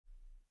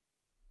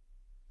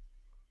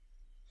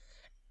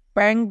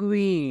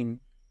penguin,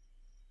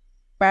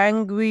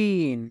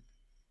 penguin,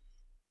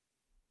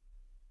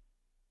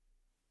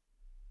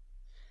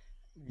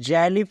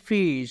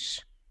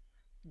 jellyfish,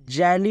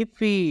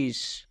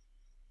 jellyfish,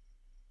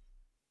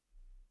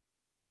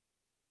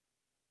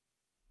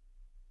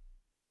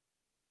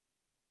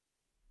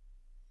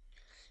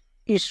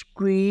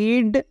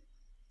 squid,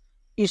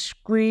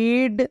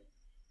 squid,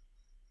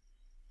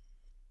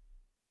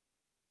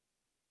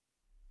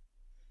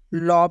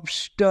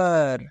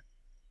 lobster,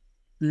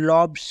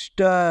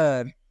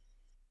 lobster,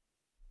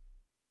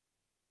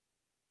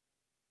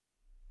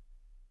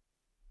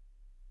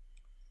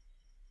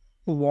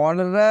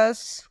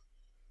 walrus,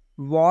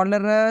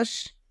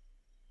 walrus,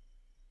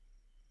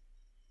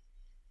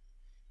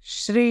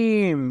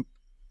 shrimp,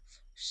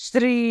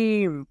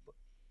 shrimp,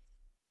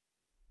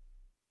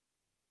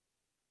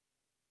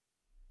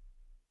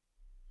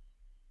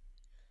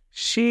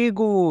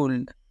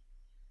 seagull,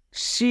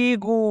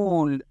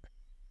 seagull,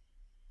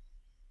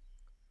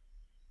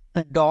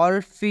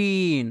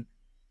 dolphin,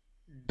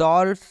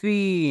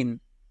 dolphin,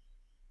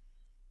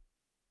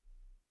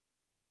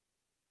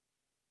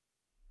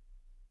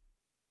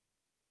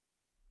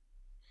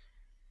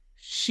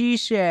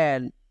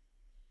 seashell,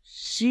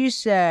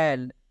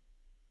 seashell,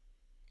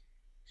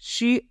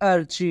 sea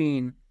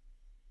urchin,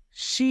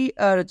 sea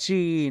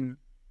urchin,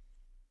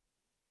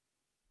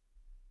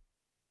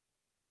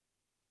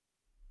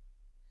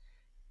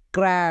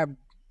 crab,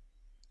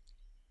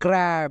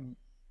 crab,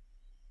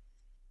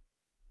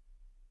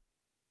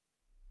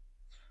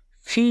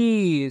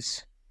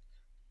 fish,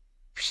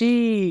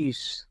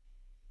 fish,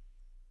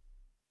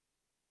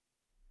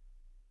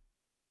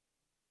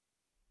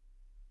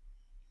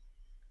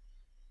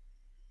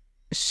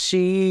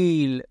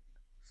 seal,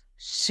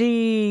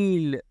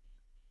 seal,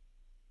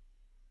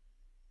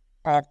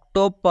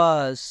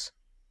 octopus,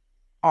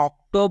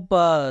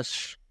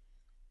 octopus,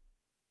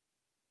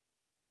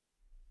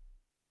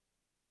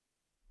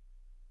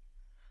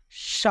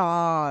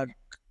 shark,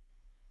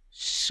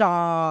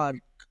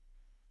 shark,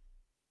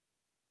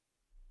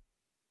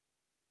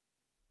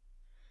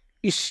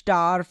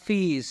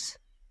 starfish,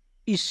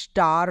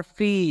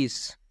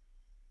 starfish,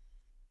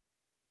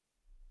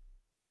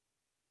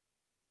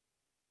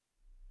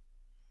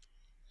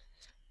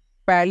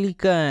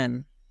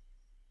 pelican,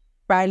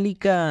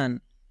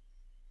 pelican,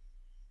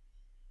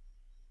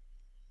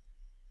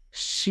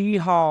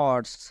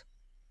 seahorse,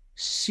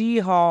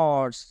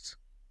 seahorse,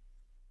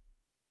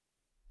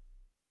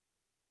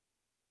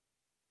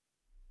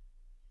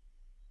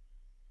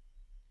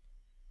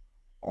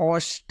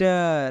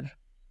 oyster,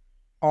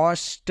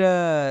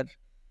 oyster,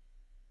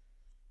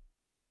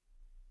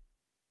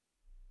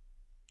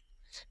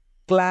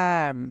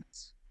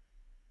 clams,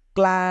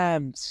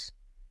 clams,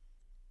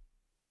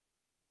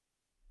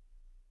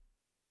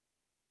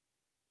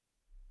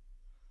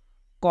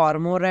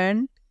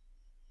 cormorant,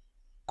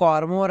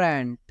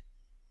 cormorant,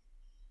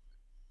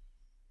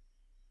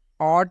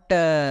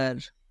 otter,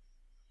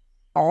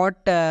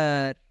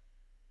 otter,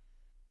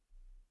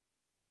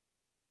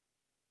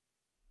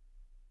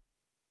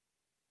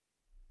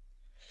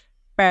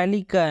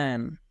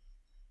 pelican,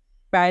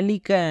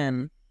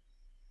 pelican,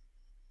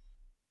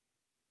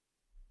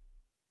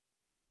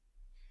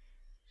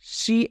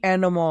 sea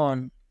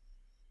anemone,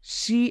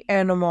 sea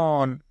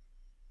anemone,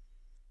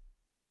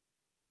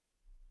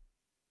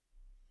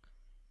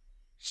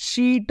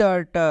 sea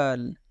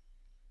turtle,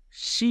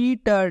 sea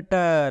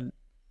turtle,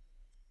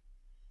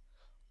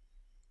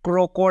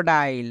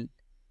 crocodile,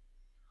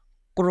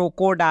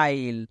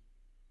 crocodile,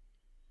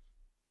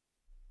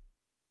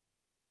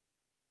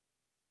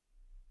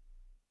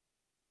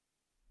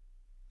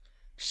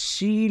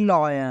 sea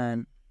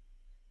lion,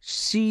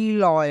 sea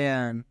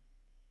lion,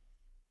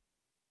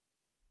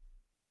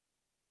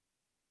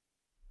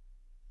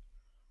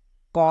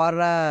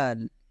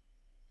 coral,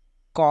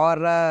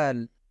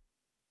 coral,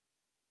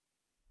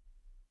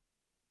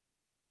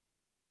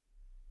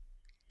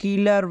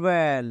 killer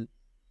whale,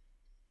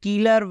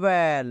 killer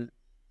whale,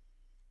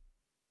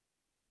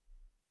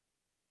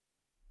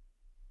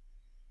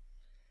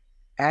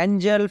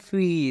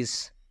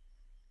 angelfish,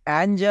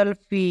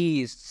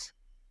 angelfish,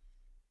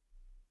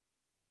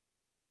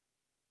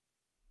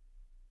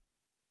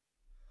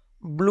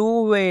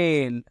 blue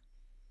whale,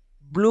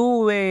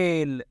 blue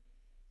whale,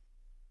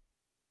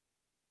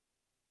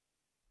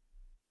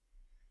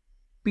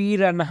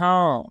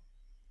 piranha,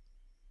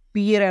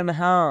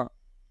 piranha,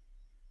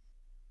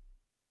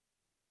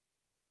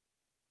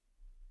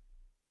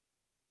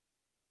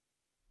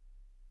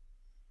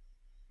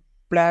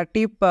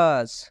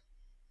 platypus,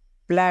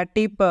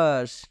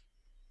 platypus,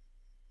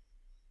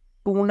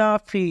 tuna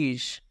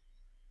fish,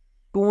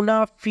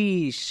 tuna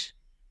fish,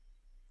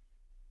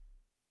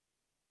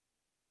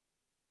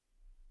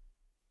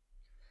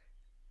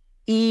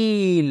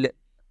 eel,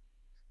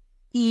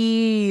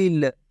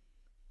 eel,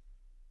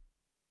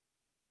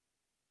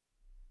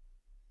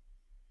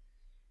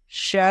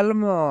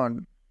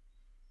 salmon,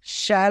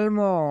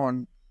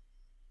 salmon,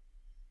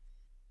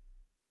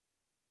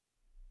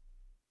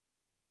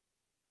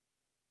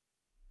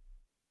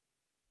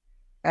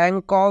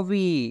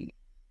 anchovy,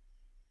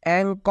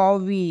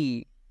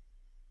 anchovy,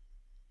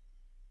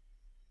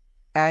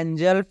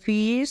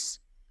 angelfish,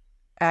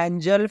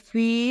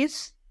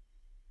 angelfish,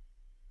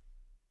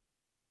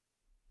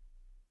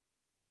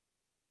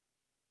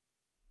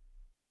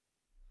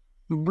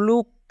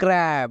 blue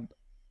crab,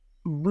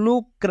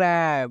 blue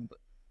crab,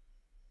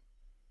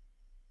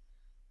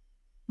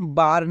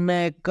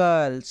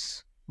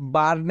 barnacles,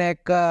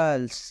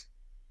 barnacles.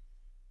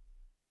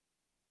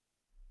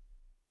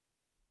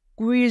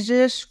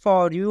 Quizzes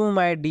for you,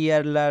 my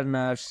dear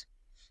learners.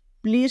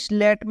 Please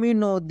let me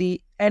know the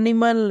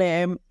animal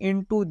name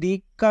into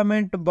the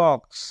comment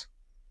box.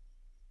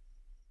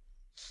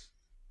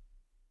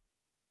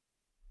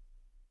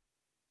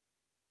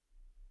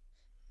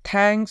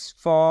 Thanks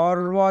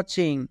for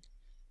watching.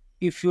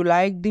 If you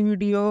like the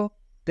video,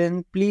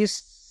 then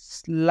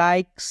please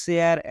like,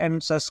 share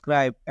and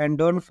subscribe. And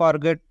don't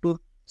forget to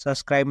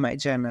subscribe my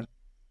channel.